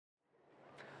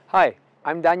Hi,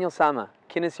 I'm Daniel Sama,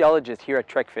 kinesiologist here at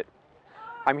Trekfit.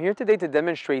 I'm here today to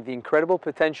demonstrate the incredible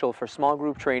potential for small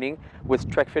group training with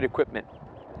Trekfit equipment.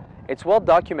 It's well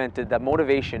documented that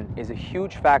motivation is a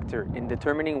huge factor in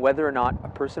determining whether or not a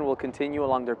person will continue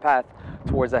along their path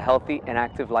towards a healthy and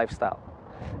active lifestyle.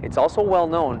 It's also well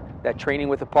known that training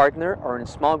with a partner or in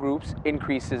small groups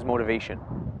increases motivation.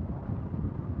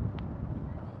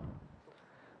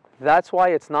 That's why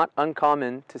it's not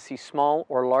uncommon to see small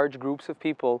or large groups of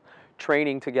people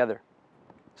training together.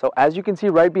 So as you can see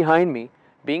right behind me,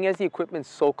 being as the equipment's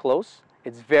so close,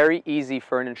 it's very easy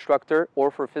for an instructor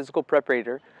or for a physical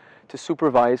preparator to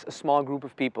supervise a small group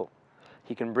of people.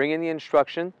 He can bring in the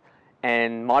instruction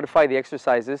and modify the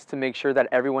exercises to make sure that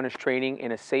everyone is training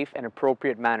in a safe and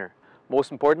appropriate manner.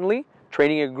 Most importantly,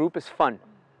 training a group is fun.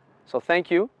 So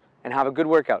thank you and have a good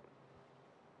workout.